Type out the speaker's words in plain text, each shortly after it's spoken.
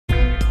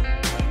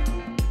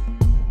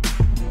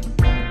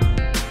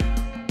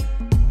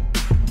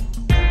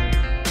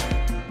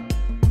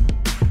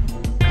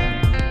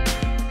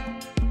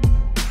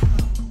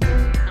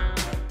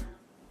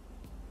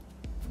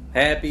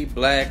Happy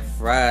Black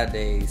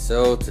Friday.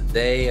 So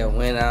today I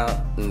went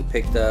out and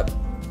picked up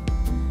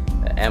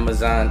the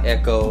Amazon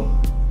Echo,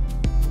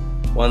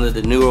 one of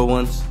the newer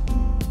ones.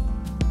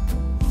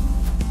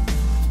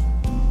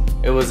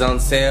 It was on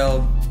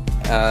sale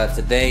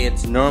today.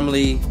 It's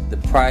normally the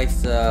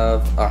price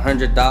of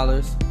 $100,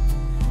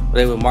 but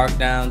they were marked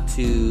down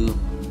to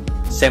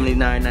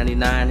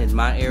 $79.99 in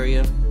my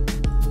area.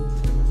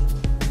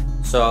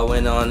 So I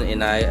went on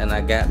and I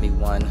got me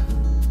one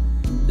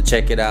to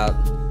check it out.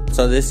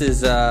 So this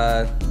is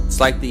it's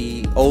like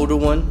the older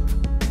one,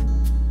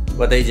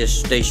 but they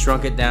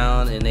shrunk it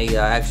down, and they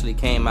actually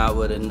came out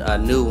with a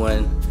new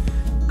one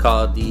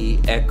called the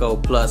Echo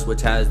Plus,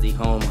 which has the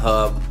home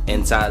hub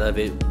inside of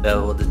it that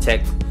will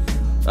detect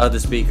other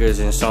speakers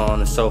and so on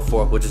and so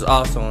forth, which is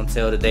also on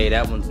sale today.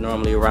 That one's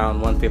normally around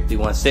 $150,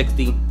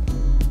 $160,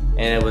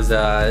 and it was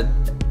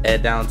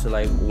down to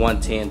like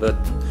 $110. But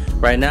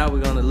right now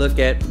we're going to look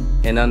at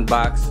and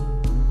unbox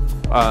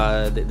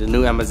the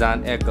new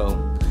Amazon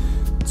Echo.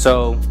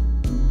 So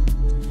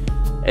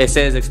it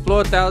says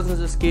explore thousands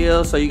of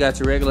skills. So you got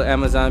your regular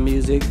Amazon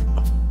Music,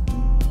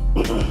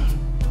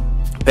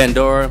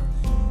 Pandora,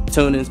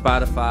 TuneIn,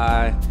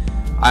 Spotify,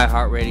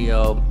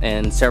 iHeartRadio,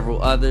 and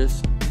several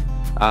others.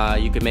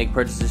 You can make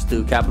purchases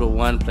through Capital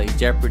One, play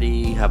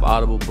Jeopardy, have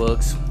Audible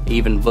books,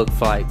 even book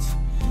flights.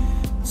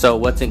 So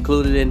what's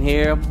included in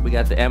here? We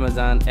got the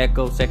Amazon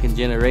Echo 2nd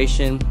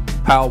generation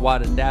power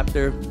watt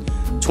adapter,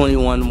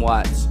 21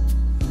 watts.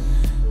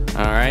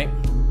 Alright.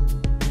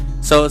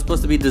 So it's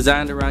supposed to be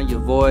designed around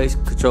your voice,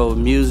 control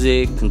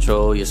music,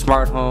 control your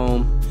smart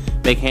home,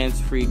 make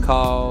hands-free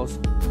calls,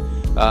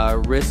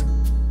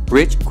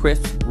 rich,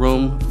 crisp,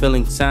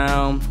 room-filling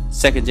sound,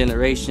 2nd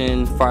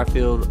generation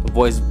far-field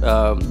voice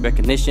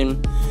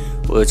recognition,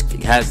 which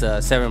has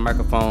 7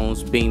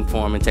 microphones,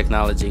 beamforming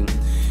technology,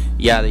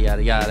 yada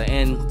yada yada.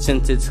 And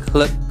since it's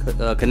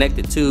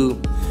connected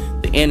to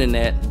the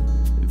internet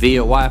via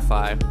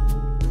Wi-Fi,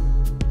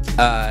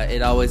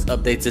 it always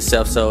updates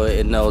itself, so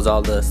it knows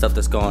all the stuff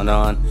that's going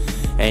on.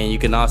 And you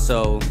can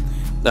also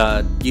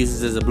use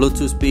this as a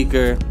Bluetooth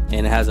speaker,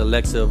 and it has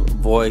Alexa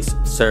voice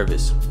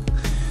service.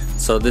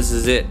 So this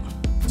is it.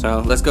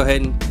 So let's go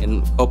ahead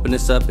and open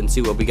this up and see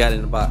what we got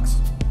in the box.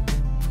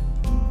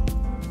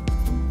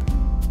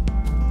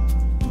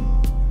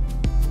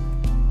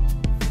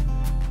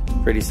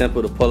 Pretty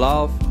simple to pull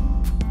off.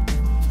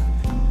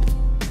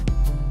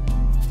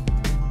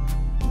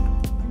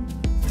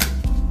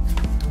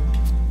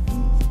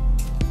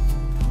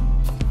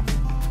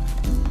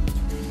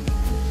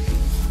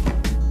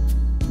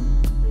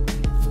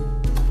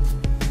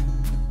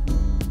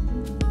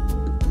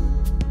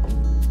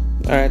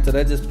 Alright, so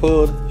that just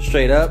pulled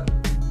straight up.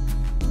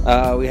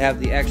 We have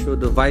the actual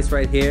device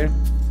right here,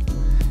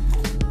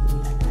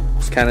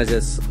 which kind of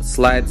just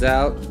slides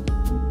out,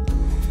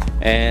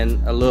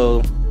 and a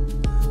little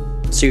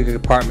secret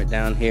compartment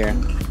down here,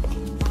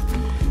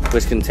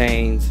 which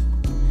contains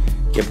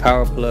your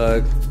power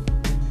plug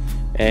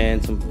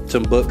and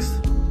some books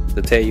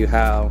to tell you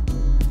how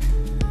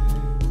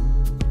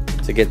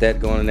to get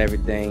that going and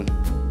everything.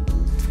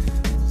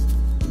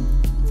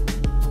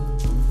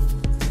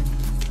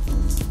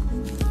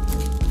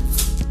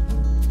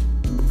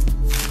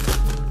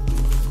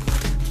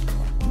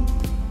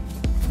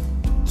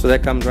 So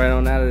that comes right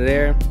on out of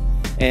there.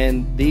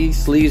 And these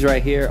sleeves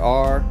right here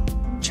are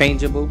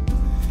changeable.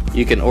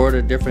 You can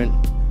order different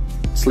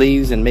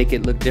sleeves and make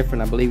it look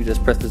different. I believe you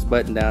just press this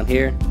button down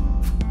here.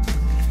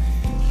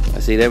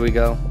 Let's see, there we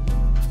go.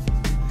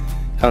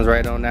 Comes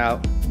right on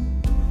out.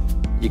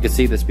 You can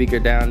see the speaker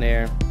down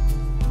there.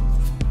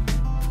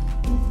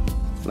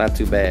 Not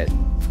too bad.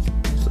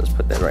 So let's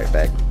put that right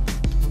back.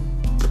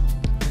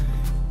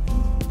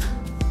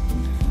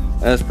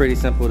 That's pretty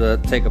simple to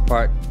take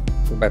apart,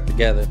 put back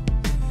together.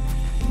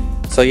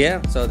 So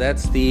yeah, so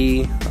that's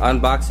the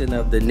unboxing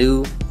of the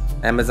new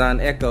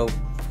Amazon Echo.